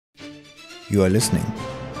You are listening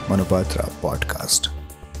Manupatra Podcast.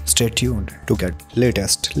 Stay tuned to get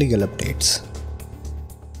latest legal updates.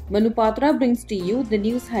 Manupatra brings to you the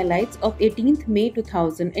news highlights of 18th May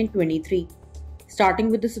 2023. Starting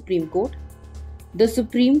with the Supreme Court. The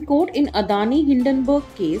Supreme Court in Adani Hindenburg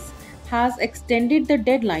case has extended the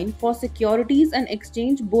deadline for Securities and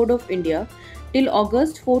Exchange Board of India till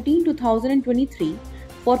August 14, 2023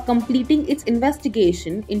 for completing its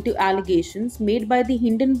investigation into allegations made by the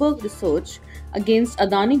Hindenburg Research against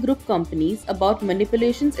Adani Group companies about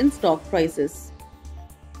manipulations in stock prices.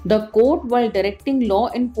 The court, while directing law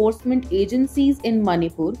enforcement agencies in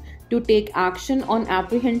Manipur to take action on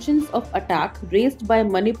apprehensions of attack raised by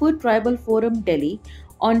Manipur Tribal Forum Delhi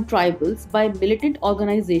on tribals by militant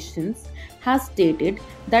organizations, has stated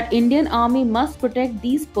that Indian Army must protect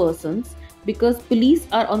these persons because police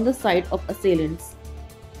are on the side of assailants.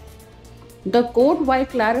 The court, while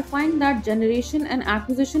clarifying that generation and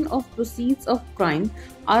acquisition of proceeds of crime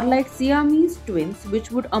are like Siamese twins which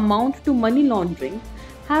would amount to money laundering,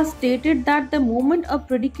 has stated that the moment a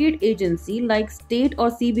predicate agency like state or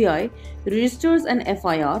CBI registers an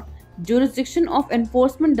FIR, jurisdiction of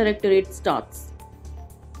Enforcement Directorate starts.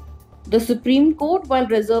 The Supreme Court, while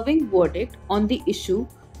reserving verdict on the issue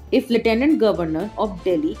if Lieutenant Governor of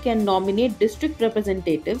Delhi can nominate district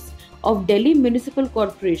representatives of Delhi Municipal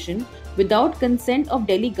Corporation without consent of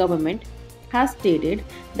Delhi government, has stated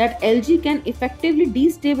that LG can effectively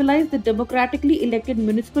destabilize the democratically elected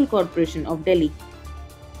Municipal Corporation of Delhi.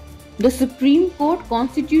 The Supreme Court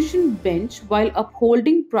Constitution Bench, while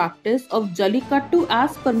upholding practice of Jallikattu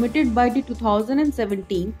as permitted by the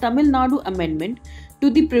 2017 Tamil Nadu Amendment to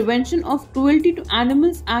the Prevention of Cruelty to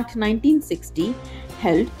Animals Act 1960,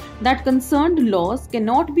 held that concerned laws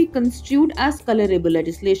cannot be construed as colorable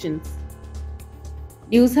legislations.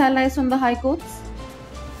 News highlights from the High Courts.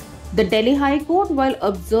 The Delhi High Court, while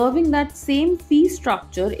observing that same fee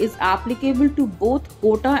structure is applicable to both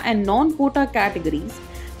quota and non-quota categories,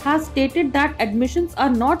 has stated that admissions are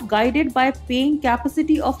not guided by paying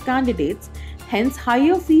capacity of candidates, hence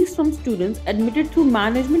higher fees from students admitted through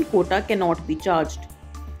management quota cannot be charged.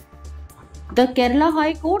 The Kerala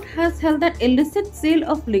High Court has held that illicit sale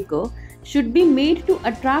of liquor should be made to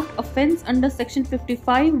attract offence under Section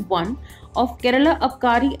 55(1) of Kerala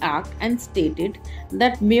Abkari Act and stated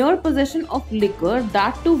that mere possession of liquor,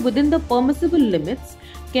 that too within the permissible limits,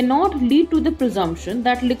 cannot lead to the presumption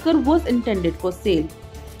that liquor was intended for sale.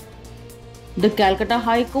 The Calcutta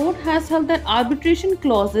High Court has held that arbitration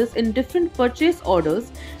clauses in different purchase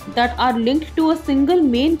orders that are linked to a single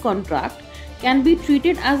main contract can be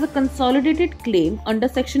treated as a consolidated claim under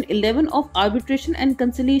Section 11 of Arbitration and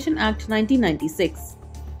Conciliation Act 1996.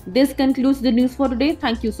 This concludes the news for today.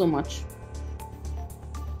 Thank you so much.